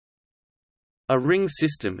A ring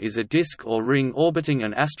system is a disk or ring orbiting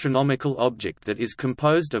an astronomical object that is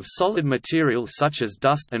composed of solid material such as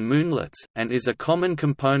dust and moonlets, and is a common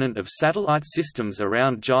component of satellite systems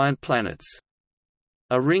around giant planets.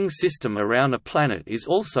 A ring system around a planet is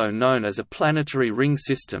also known as a planetary ring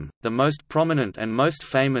system. The most prominent and most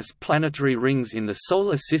famous planetary rings in the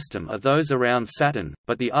Solar System are those around Saturn,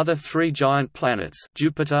 but the other three giant planets,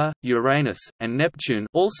 Jupiter, Uranus, and Neptune,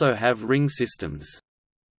 also have ring systems.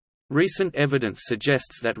 Recent evidence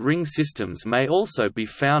suggests that ring systems may also be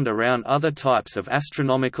found around other types of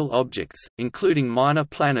astronomical objects, including minor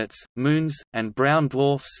planets, moons, and brown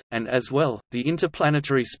dwarfs, and as well, the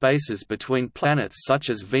interplanetary spaces between planets such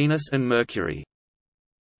as Venus and Mercury.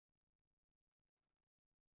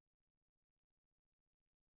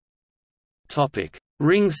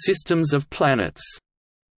 Ring systems of planets.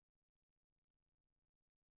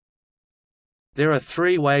 There are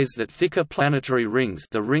three ways that thicker planetary rings,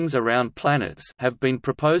 the rings around planets, have been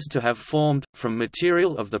proposed to have formed, from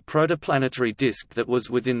material of the protoplanetary disk that was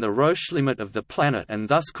within the Roche limit of the planet and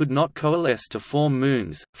thus could not coalesce to form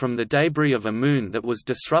moons, from the debris of a moon that was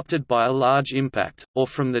disrupted by a large impact, or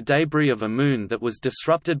from the debris of a moon that was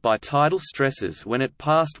disrupted by tidal stresses when it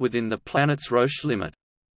passed within the planet's Roche limit.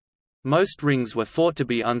 Most rings were thought to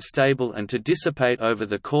be unstable and to dissipate over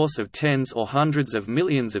the course of tens or hundreds of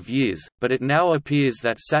millions of years, but it now appears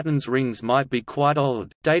that Saturn's rings might be quite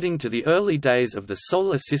old, dating to the early days of the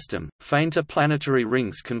Solar System. Fainter planetary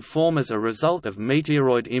rings can form as a result of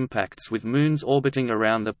meteoroid impacts with moons orbiting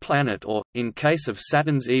around the planet or, in case of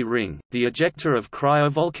Saturn's E-ring, the ejecta of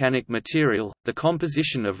cryovolcanic material. The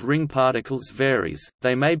composition of ring particles varies,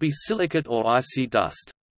 they may be silicate or icy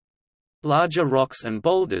dust. Larger rocks and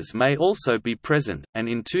boulders may also be present, and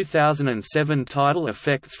in 2007 tidal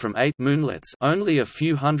effects from 8 moonlets only a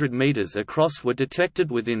few hundred meters across were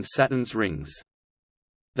detected within Saturn's rings.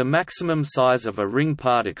 The maximum size of a ring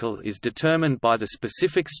particle is determined by the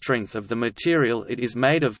specific strength of the material it is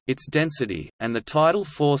made of, its density, and the tidal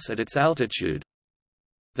force at its altitude.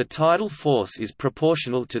 The tidal force is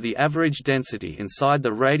proportional to the average density inside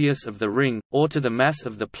the radius of the ring, or to the mass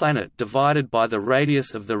of the planet divided by the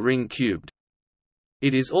radius of the ring cubed.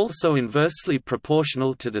 It is also inversely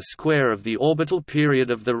proportional to the square of the orbital period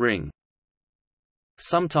of the ring.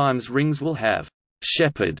 Sometimes rings will have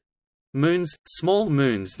shepherd moons, small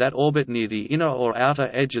moons that orbit near the inner or outer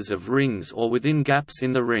edges of rings or within gaps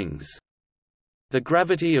in the rings. The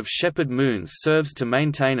gravity of shepherd moons serves to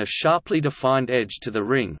maintain a sharply defined edge to the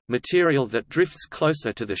ring. Material that drifts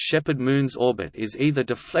closer to the shepherd moon's orbit is either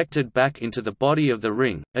deflected back into the body of the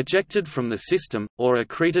ring, ejected from the system, or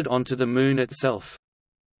accreted onto the moon itself.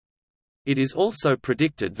 It is also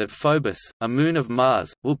predicted that Phobos, a moon of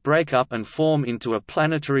Mars, will break up and form into a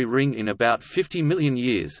planetary ring in about 50 million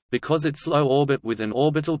years, because its low orbit with an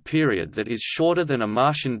orbital period that is shorter than a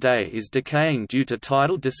Martian day is decaying due to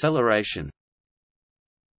tidal deceleration.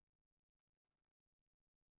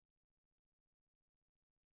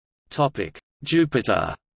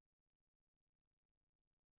 Jupiter.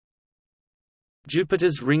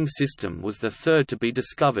 Jupiter's ring system was the third to be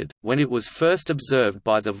discovered, when it was first observed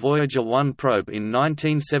by the Voyager 1 probe in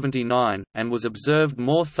 1979, and was observed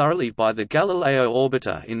more thoroughly by the Galileo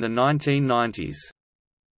orbiter in the 1990s.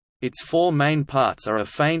 Its four main parts are a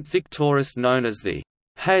faint thick torus known as the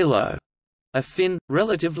halo, a thin,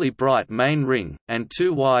 relatively bright main ring, and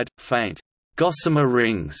two wide, faint gossamer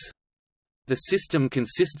rings. The system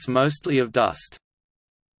consists mostly of dust.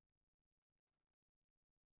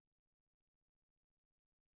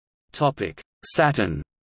 Saturn.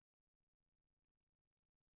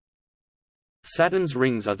 Saturn's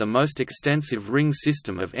rings are the most extensive ring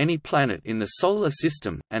system of any planet in the Solar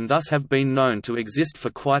System, and thus have been known to exist for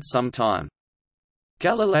quite some time.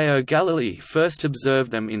 Galileo Galilei first observed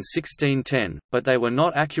them in 1610, but they were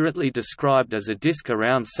not accurately described as a disk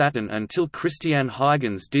around Saturn until Christian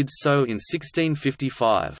Huygens did so in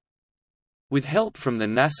 1655. With help from the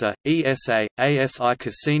NASA, ESA, ASI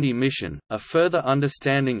Cassini mission, a further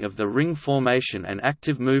understanding of the ring formation and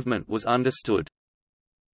active movement was understood.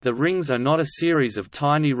 The rings are not a series of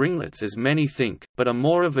tiny ringlets as many think, but are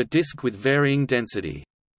more of a disk with varying density.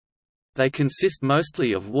 They consist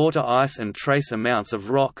mostly of water ice and trace amounts of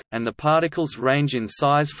rock, and the particles range in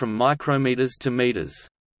size from micrometers to meters.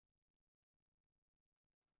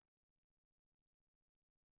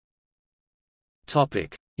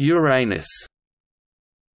 Uranus.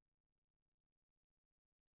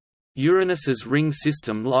 Uranus's ring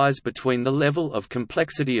system lies between the level of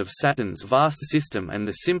complexity of Saturn's vast system and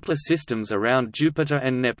the simpler systems around Jupiter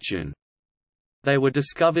and Neptune. They were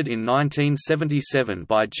discovered in 1977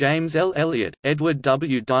 by James L. Elliott, Edward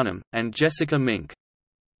W. Dunham, and Jessica Mink.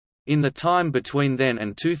 In the time between then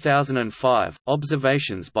and 2005,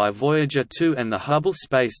 observations by Voyager 2 and the Hubble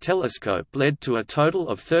Space Telescope led to a total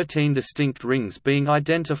of 13 distinct rings being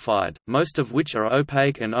identified, most of which are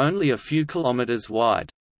opaque and only a few kilometers wide.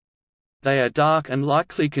 They are dark and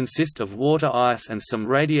likely consist of water ice and some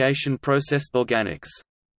radiation-processed organics.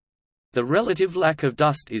 The relative lack of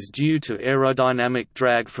dust is due to aerodynamic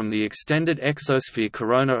drag from the extended exosphere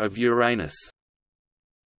corona of Uranus.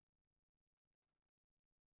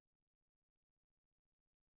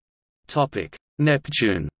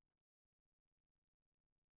 Neptune.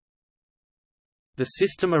 The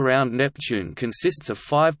system around Neptune consists of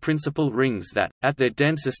 5 principal rings that, at their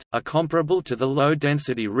densest, are comparable to the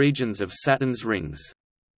low-density regions of Saturn's rings.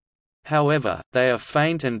 However, they are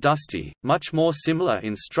faint and dusty, much more similar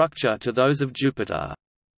in structure to those of Jupiter.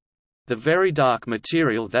 The very dark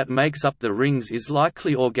material that makes up the rings is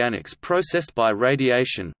likely organics processed by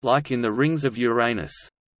radiation, like in the rings of Uranus.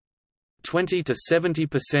 20 to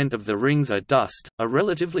 70% of the rings are dust, a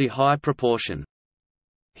relatively high proportion.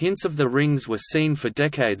 Hints of the rings were seen for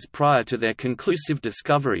decades prior to their conclusive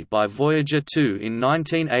discovery by Voyager 2 in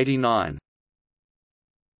 1989.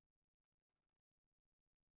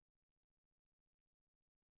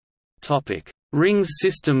 Rings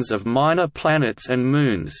systems of minor planets and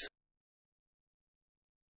moons.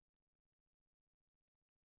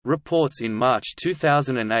 Reports in March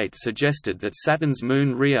 2008 suggested that Saturn's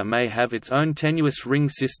moon Rhea may have its own tenuous ring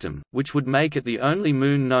system, which would make it the only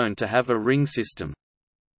moon known to have a ring system.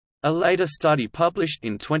 A later study published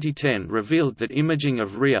in 2010 revealed that imaging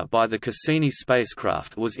of Rhea by the Cassini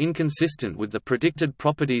spacecraft was inconsistent with the predicted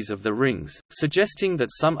properties of the rings, suggesting that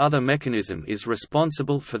some other mechanism is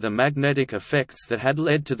responsible for the magnetic effects that had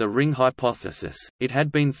led to the ring hypothesis. It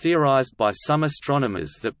had been theorized by some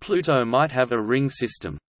astronomers that Pluto might have a ring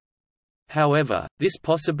system. However, this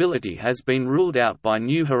possibility has been ruled out by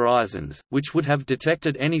New Horizons, which would have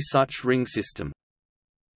detected any such ring system.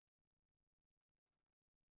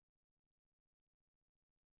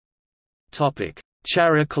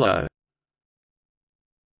 Chariklo.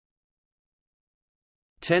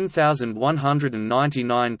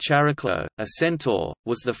 10,199 Chariklo, a centaur,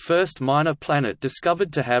 was the first minor planet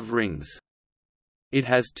discovered to have rings. It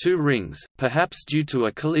has 2 rings, perhaps due to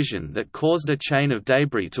a collision that caused a chain of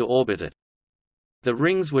debris to orbit it. The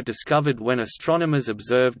rings were discovered when astronomers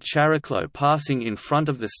observed Chariklo passing in front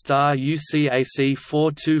of the star UCAC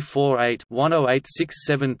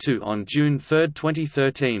 4248-108672 on June 3,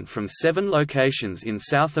 2013 from 7 locations in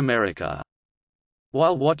South America.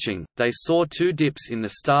 While watching, they saw 2 dips in the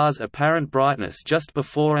star's apparent brightness just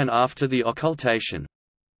before and after the occultation.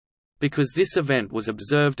 Because this event was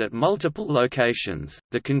observed at multiple locations,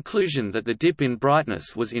 the conclusion that the dip in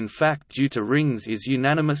brightness was in fact due to rings is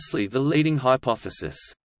unanimously the leading hypothesis.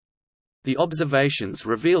 The observations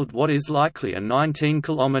revealed what is likely a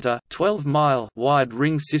 19-kilometer (12-mile) wide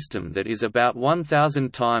ring system that is about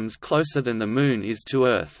 1,000 times closer than the Moon is to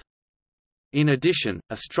Earth. In addition,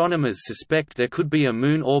 astronomers suspect there could be a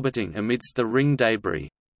Moon orbiting amidst the ring debris.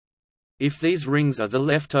 If these rings are the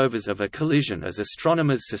leftovers of a collision as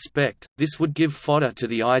astronomers suspect, this would give fodder to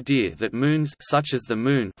the idea that moons such as the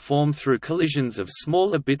Moon form through collisions of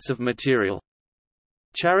smaller bits of material.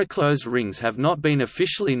 Chariklo's rings have not been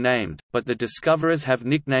officially named, but the discoverers have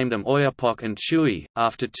nicknamed them Oiapoque and Chuy,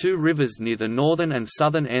 after 2 rivers near the northern and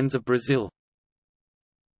southern ends of Brazil.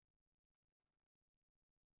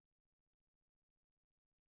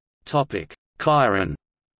 Chiron.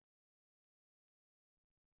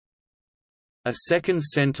 A second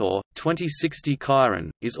centaur, 2060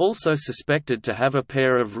 Chiron, is also suspected to have a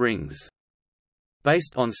pair of rings.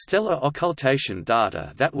 Based on stellar occultation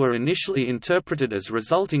data that were initially interpreted as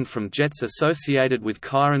resulting from jets associated with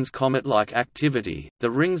Chiron's comet-like activity,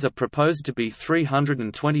 the rings are proposed to be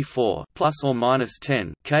 324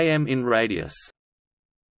 ±10 km in radius.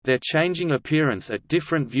 Their changing appearance at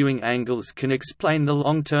different viewing angles can explain the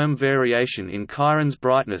long-term variation in Chiron's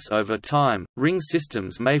brightness over time. Ring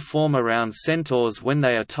systems may form around centaurs when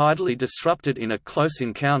they are tidally disrupted in a close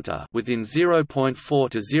encounter within 0.4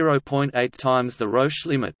 to 0.8 times the Roche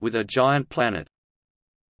limit with a giant planet.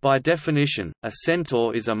 By definition, a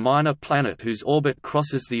centaur is a minor planet whose orbit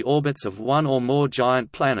crosses the orbits of one or more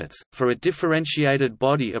giant planets. For a differentiated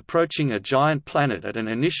body approaching a giant planet at an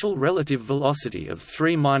initial relative velocity of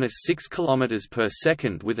 3–6 km per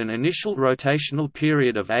second with an initial rotational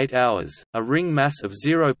period of 8 hours, a ring mass of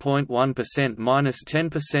 0.1%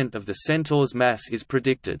 –10% of the centaur's mass is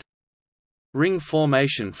predicted. Ring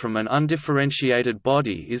formation from an undifferentiated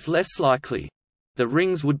body is less likely. The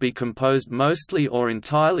rings would be composed mostly or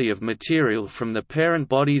entirely of material from the parent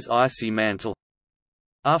body's icy mantle.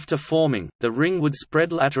 After forming, the ring would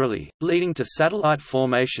spread laterally, leading to satellite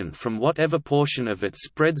formation from whatever portion of it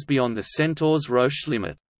spreads beyond the Centaur's Roche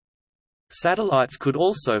limit. Satellites could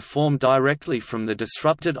also form directly from the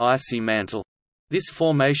disrupted icy mantle. This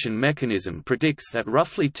formation mechanism predicts that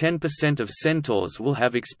roughly 10% of centaurs will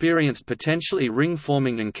have experienced potentially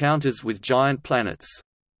ring-forming encounters with giant planets.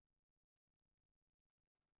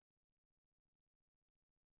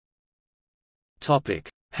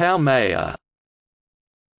 Haumea.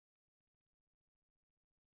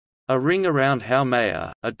 A ring around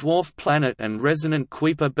Haumea, a dwarf planet and resonant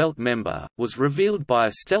Kuiper belt member, was revealed by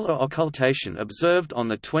a stellar occultation observed on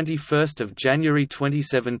 21 January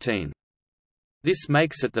 2017. This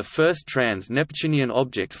makes it the first trans-Neptunian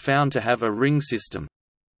object found to have a ring system.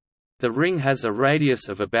 The ring has a radius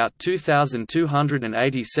of about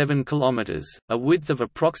 2,287 km, a width of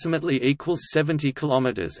approximately equals 70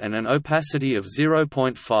 km and an opacity of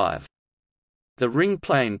 0.5. The ring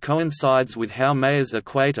plane coincides with Haumea's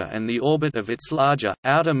equator and the orbit of its larger,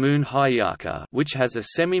 outer moon Hyakka, which has a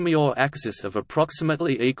semi-major axis of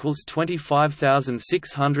approximately equals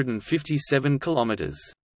 25,657 km.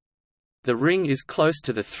 The ring is close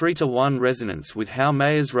to the 3:1 resonance with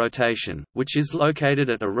Haumea's rotation, which is located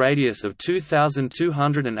at a radius of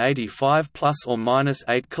 2,285 plus or minus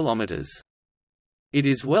 8 km. It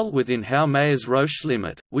is well within Haumea's Roche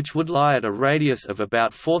limit, which would lie at a radius of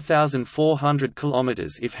about 4,400 km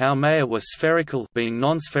if Haumea were spherical. Being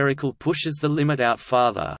non-spherical pushes the limit out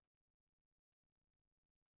farther.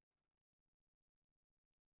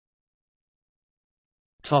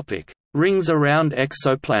 Topic: Rings around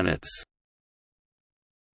exoplanets.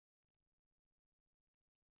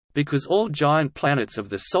 Because all giant planets of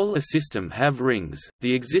the Solar System have rings,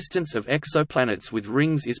 the existence of exoplanets with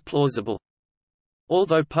rings is plausible.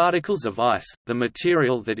 Although particles of ice, the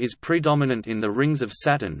material that is predominant in the rings of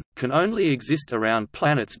Saturn, can only exist around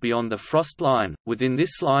planets beyond the frost line, within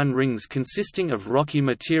this line rings consisting of rocky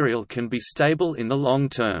material can be stable in the long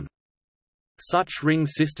term. Such ring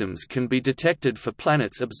systems can be detected for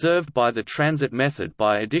planets observed by the transit method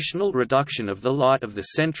by additional reduction of the light of the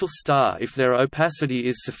central star if their opacity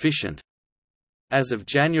is sufficient. As of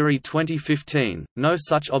January 2015, no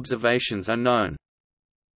such observations are known.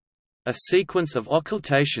 A sequence of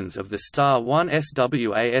occultations of the star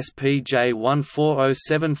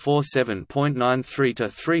 1SWASP-J140747.93 to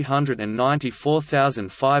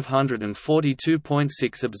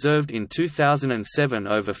 394,542.6 observed in 2007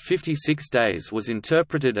 over 56 days was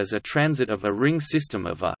interpreted as a transit of a ring system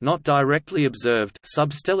of a not directly observed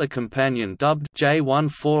substellar companion dubbed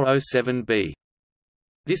J1407b.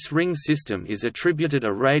 This ring system is attributed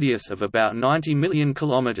a radius of about 90 million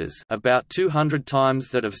kilometers, about 200 times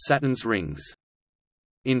that of Saturn's rings.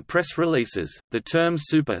 In press releases, the term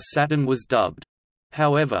Super Saturn was dubbed.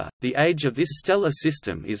 However, the age of this stellar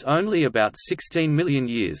system is only about 16 million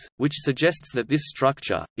years, which suggests that this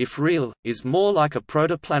structure, if real, is more like a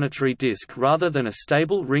protoplanetary disk rather than a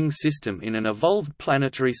stable ring system in an evolved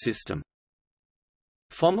planetary system.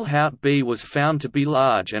 Fomalhaut b was found to be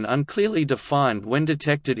large and unclearly defined when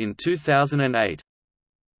detected in 2008.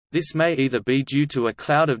 This may either be due to a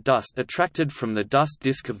cloud of dust attracted from the dust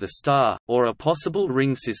disk of the star, or a possible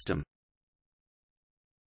ring system.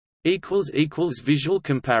 Visual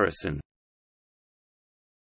comparison